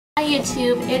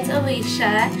YouTube, it's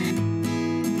Alicia.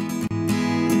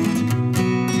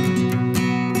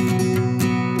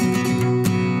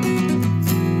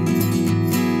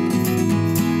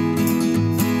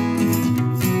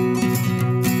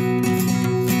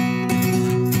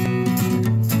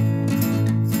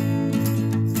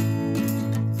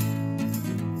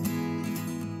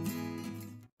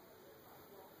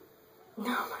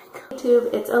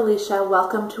 YouTube, it's Alicia.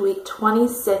 Welcome to week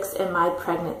 26 in my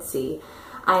pregnancy.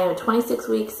 I am 26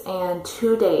 weeks and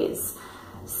 2 days.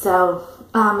 So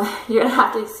you're gonna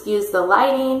have to excuse the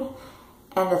lighting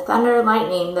and the thunder and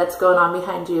lightning that's going on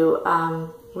behind you.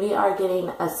 We are getting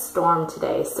a storm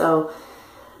today, so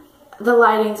the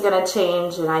lighting's gonna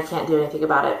change and I can't do anything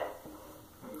about it.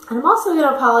 And I'm also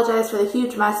gonna apologize for the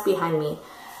huge mess behind me.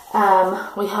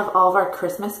 We have all of our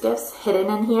Christmas gifts hidden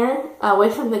in here,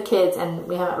 away from the kids, and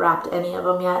we haven't wrapped any of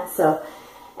them yet. So,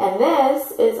 and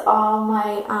this is all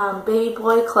my baby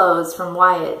boy clothes from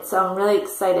Wyatt. So I'm really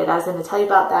excited. I was going to tell you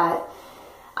about that.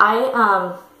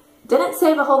 I didn't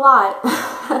save a whole lot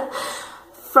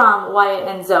from Wyatt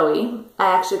and Zoe. I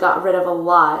actually got rid of a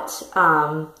lot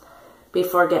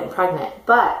before getting pregnant,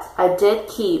 but I did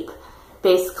keep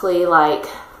basically like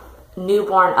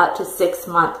newborn up to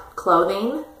 6-month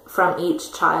clothing from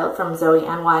each child, from Zoe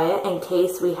and Wyatt, in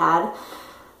case we had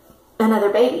another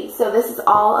baby. So this is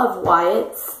all of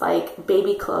Wyatt's like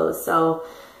baby clothes. So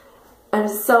I'm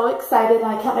so excited.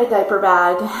 I kept my diaper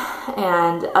bag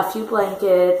and a few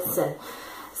blankets, and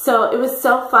so it was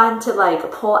so fun to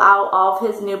like pull out all of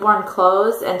his newborn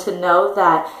clothes and to know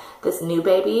that this new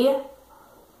baby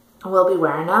will be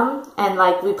wearing them. And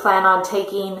like we plan on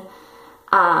taking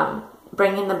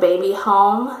bringing the baby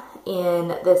home in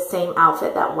the same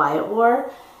outfit that Wyatt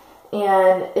wore,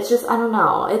 and it's just, I don't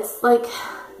know, it's like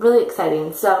really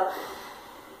exciting. So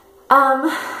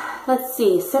let's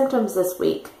see, symptoms this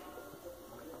week.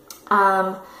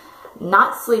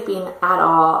 Not sleeping at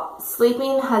all.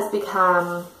 Sleeping has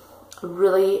become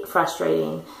really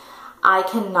frustrating. I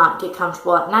cannot get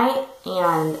comfortable at night,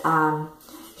 and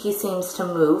he seems to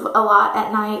move a lot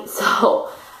at night,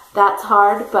 so that's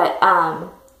hard. But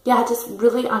yeah, just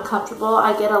really uncomfortable.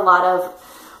 I get a lot of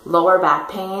lower back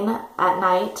pain at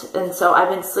night, and so I've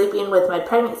been sleeping with my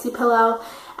pregnancy pillow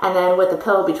and then with the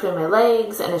pillow between my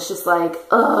legs, and it's just like,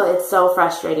 oh, it's so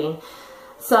frustrating.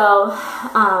 So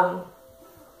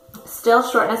still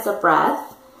shortness of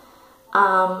breath,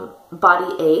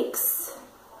 body aches.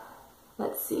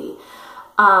 Let's see.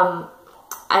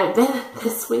 I've been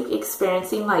this week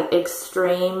experiencing like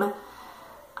extreme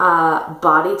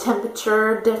body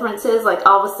temperature differences. Like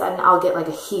all of a sudden I'll get like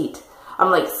a heat. I'm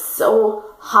like so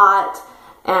hot,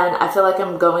 and I feel like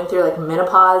I'm going through like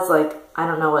menopause. Like I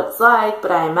don't know what it's like,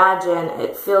 but I imagine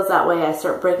it feels that way. I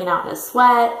start breaking out in a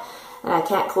sweat and I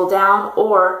can't cool down,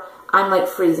 or I'm like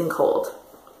freezing cold.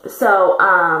 So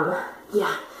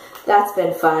yeah, that's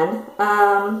been fun.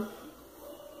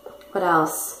 What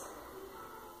else?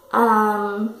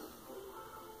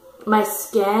 My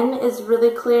skin is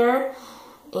really clear,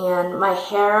 and my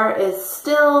hair is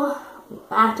still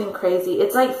acting crazy.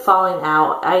 It's like falling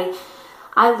out.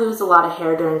 I lose a lot of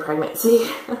hair during pregnancy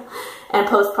and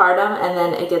postpartum, and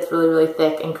then it gets really, really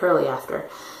thick and curly after.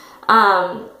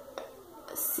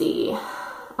 Let's see.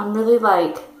 I'm really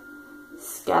like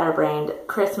scatterbrained.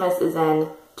 Christmas is in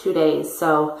 2 days,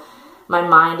 so my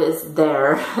mind is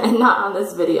there and not on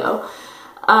this video.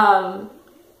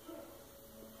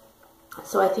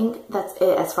 So I think that's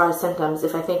it as far as symptoms.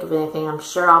 If I think of anything, I'm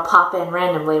sure I'll pop in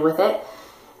randomly with it.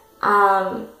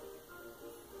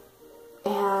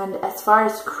 And as far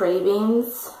as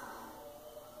cravings,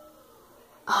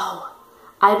 oh,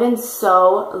 I've been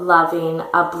so loving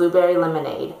a blueberry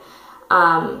lemonade.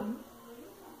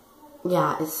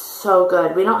 Yeah, it's so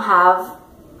good. We don't have,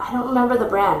 I don't remember the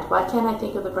brand. Why can't I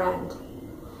think of the brand?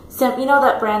 You know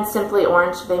that brand Simply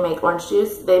Orange? They make orange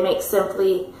juice. They make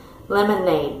Simply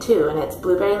Lemonade too, and it's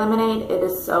blueberry lemonade. It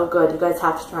is so good. You guys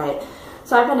have to try it.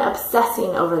 So I've been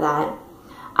obsessing over that.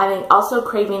 I've been also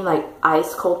craving like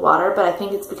ice cold water, but I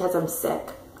think it's because I'm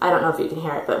sick. I don't know if you can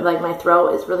hear it, but like my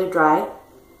throat is really dry.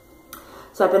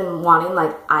 So I've been wanting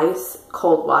like ice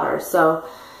cold water. So,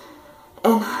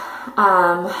 and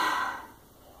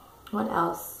what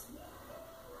else?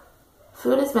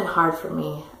 Food has been hard for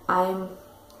me.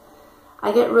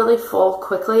 I get really full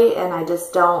quickly, and I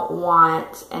just don't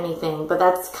want anything. But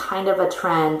that's kind of a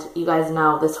trend. You guys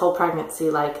know this whole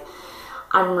pregnancy, like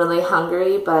I'm really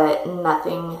hungry, but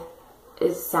nothing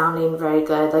is sounding very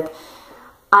good. Like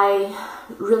I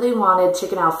really wanted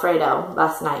chicken Alfredo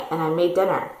last night, and I made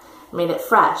dinner. I made it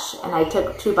fresh, and I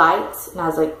took 2 bites, and I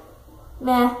was like,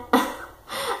 meh.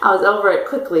 I was over it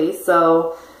quickly,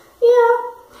 so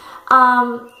yeah.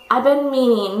 I've been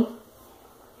meaning,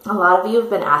 a lot of you have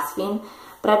been asking,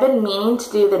 but I've been meaning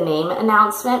to do the name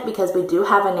announcement because we do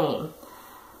have a name.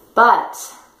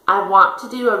 But I want to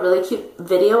do a really cute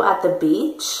video at the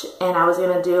beach, and I was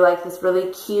going to do like this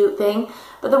really cute thing,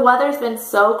 but the weather's been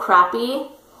so crappy.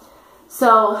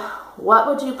 So what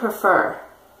would you prefer?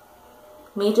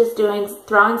 Me just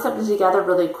throwing something together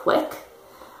really quick,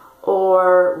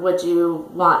 or would you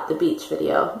want the beach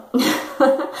video?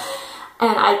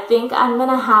 And I think I'm going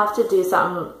to have to do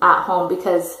something at home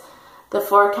because the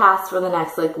forecast for the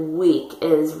next like week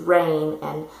is rain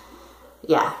and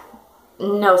yeah,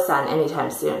 no sun anytime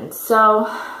soon. So,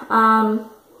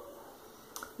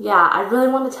 yeah, I really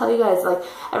want to tell you guys, like,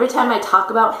 every time I talk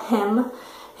about him,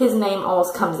 his name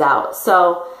almost comes out.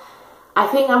 So I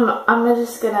think I'm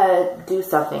just going to do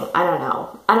something. I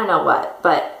don't know what,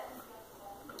 but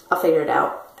I'll figure it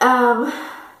out.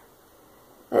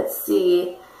 Let's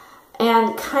see.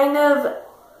 And kind of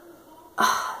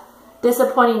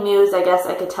disappointing news, I guess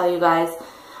I could tell you guys.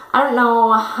 I don't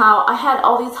know how, I had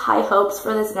all these high hopes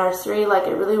for this nursery. Like, I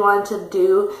really wanted to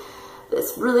do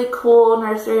this really cool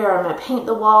nursery, or I'm going to paint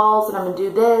the walls, and I'm going to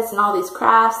do this and all these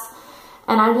crafts.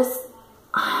 And I'm just,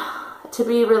 to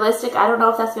be realistic, I don't know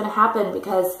if that's going to happen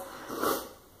because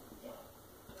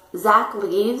Zach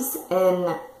leaves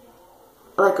in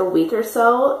like a week or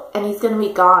so, and he's going to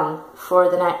be gone for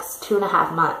the next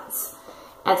 2.5 months.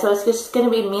 And so it's just going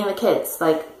to be me and the kids.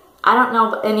 Like, I don't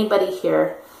know anybody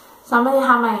here. So I'm going to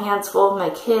have my hands full of my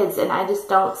kids, and I just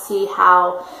don't see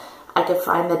how I could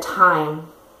find the time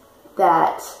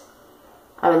that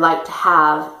I would like to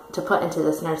have to put into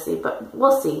this nursery, but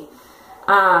we'll see.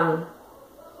 And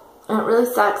it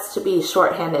really sucks to be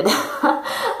shorthanded.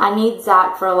 I need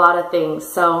Zach for a lot of things,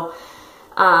 so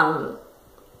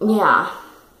yeah.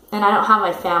 And I don't have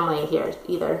my family here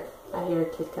either. I hear a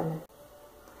kid coming.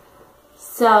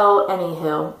 So,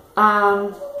 anywho,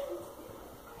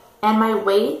 and my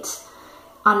weight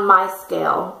on my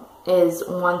scale is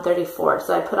 134.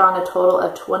 So I put on a total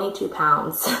of 22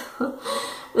 pounds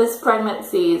this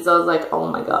pregnancy. So I was like, oh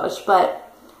my gosh. But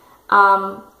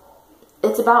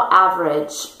it's about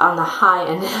average on the high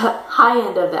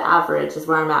end of the average is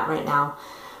where I'm at right now.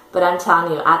 But I'm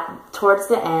telling you, towards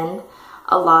the end,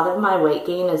 a lot of my weight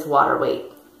gain is water weight.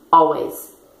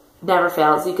 Always. Never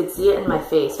fails. You could see it in my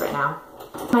face right now.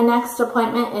 My next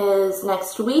appointment is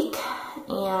next week,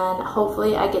 and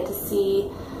hopefully I get to see,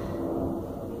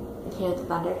 hear the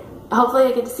thunder? Hopefully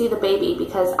I get to see the baby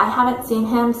because I haven't seen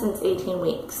him since 18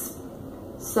 weeks.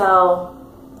 So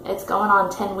it's going on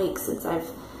 10 weeks since I've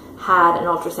had an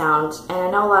ultrasound, and I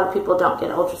know a lot of people don't get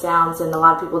ultrasounds and a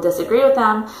lot of people disagree with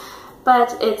them,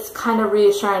 but it's kind of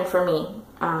reassuring for me.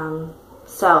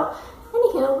 So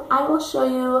anywho, I will show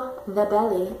you the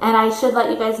belly, and I should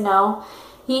let you guys know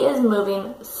he is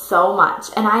moving so much,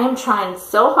 and I am trying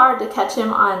so hard to catch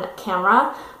him on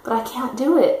camera, but I can't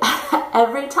do it.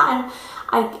 Every time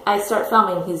I start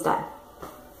filming, he's done.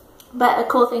 But a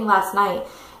cool thing last night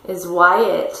is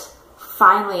Wyatt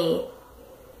finally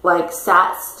like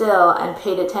sat still and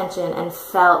paid attention and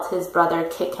felt his brother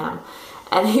kick him,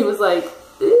 and he was like,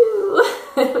 ooh.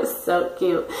 It was so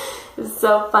cute. It was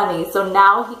so funny. So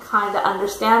now he kind of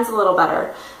understands a little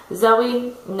better.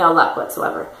 Zoe, no luck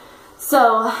whatsoever.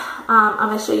 So I'm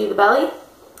going to show you the belly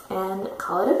and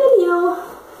call it a video.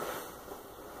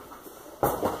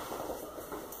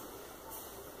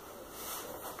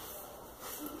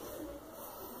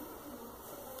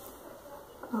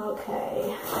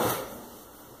 Okay.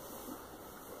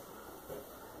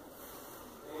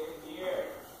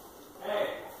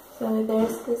 So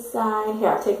there's the side. Here,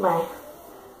 I'll take my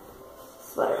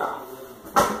sweater off.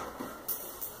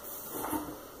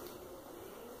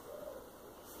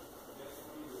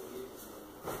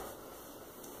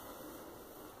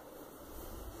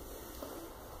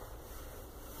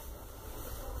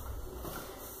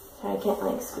 Sorry, I can't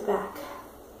like scoot back.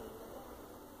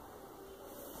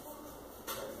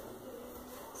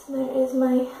 So there is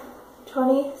my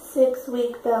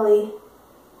 26-week belly.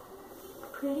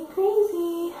 Pretty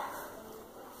crazy.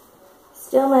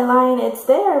 Still my line, it's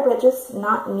there, but just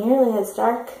not nearly as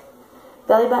dark.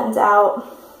 Belly button's out.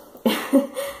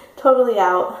 Totally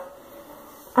out.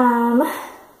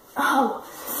 Oh,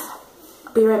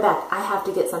 I'll be right back. I have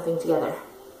to get something together.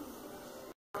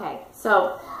 Okay,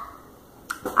 so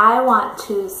I want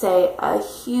to say a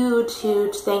huge,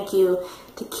 huge thank you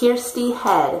to Kirsty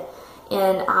Head.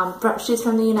 She's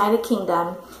from the United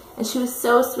Kingdom. And she was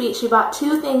so sweet. She bought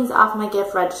 2 things off my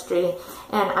gift registry,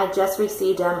 and I just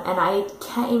received them, and I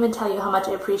can't even tell you how much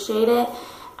I appreciate it.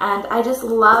 And I just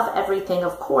love everything,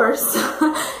 of course,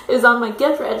 is on my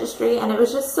gift registry, and it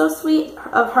was just so sweet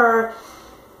of her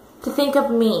to think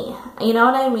of me. You know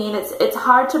what I mean? It's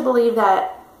hard to believe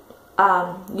that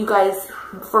you guys,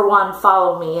 for one,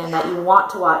 follow me and that you want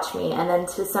to watch me, and then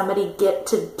to somebody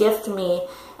gift me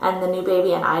and the new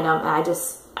baby an item, and I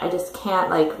just can't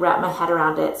like wrap my head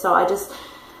around it. So I just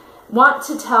want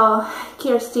to tell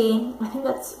Kirsty, I think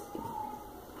that's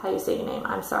how you say your name,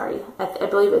 I'm sorry, I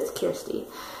believe it's Kirsty,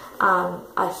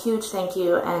 a huge thank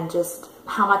you and just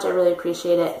how much I really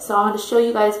appreciate it. So I want to show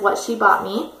you guys what she bought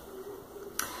me.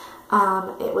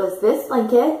 It was this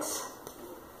blanket,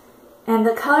 and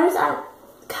the colors aren't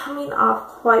coming off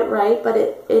quite right, but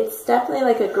it's definitely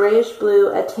like a grayish blue,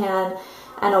 a tan,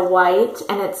 and a white,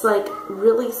 and it's like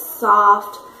really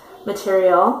soft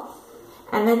material.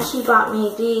 And then she bought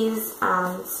me these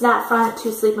Snap Front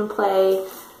 2 Sleep and Play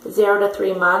 0 to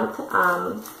 3 month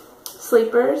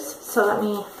sleepers. So let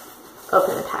me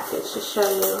open the package to show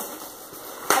you.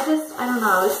 I don't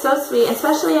know, it's so sweet,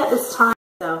 especially at this time.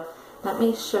 So let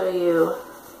me show you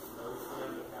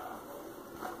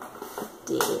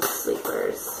these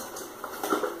sleepers.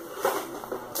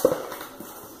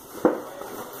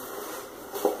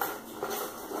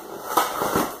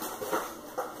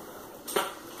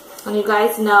 And you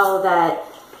guys know that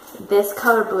this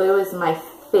color blue is my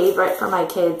favorite for my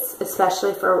kids,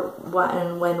 especially for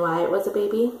when Wyatt was a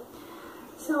baby.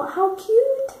 So how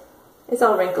cute. It's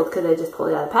all wrinkled because I just pulled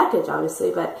it out of the package,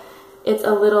 obviously, but it's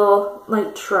a little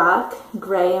like truck,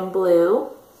 gray and blue.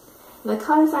 And the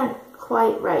colors aren't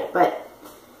quite right, but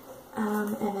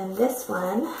and then this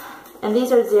one, and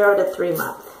these are 0 to 3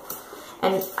 month.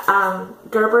 And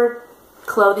Gerber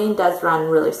clothing does run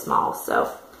really small,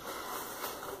 so.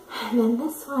 And then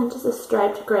this one, just a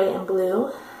striped gray and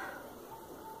blue.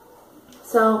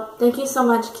 So thank you so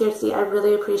much, Kirsty. I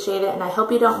really appreciate it, and I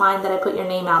hope you don't mind that I put your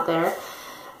name out there.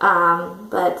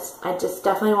 But I just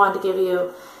definitely wanted to give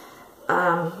you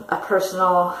a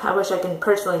personal, I wish I can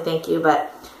personally thank you,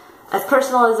 but as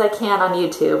personal as I can on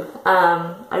YouTube.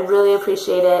 I really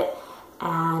appreciate it,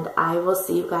 and I will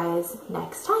see you guys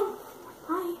next time.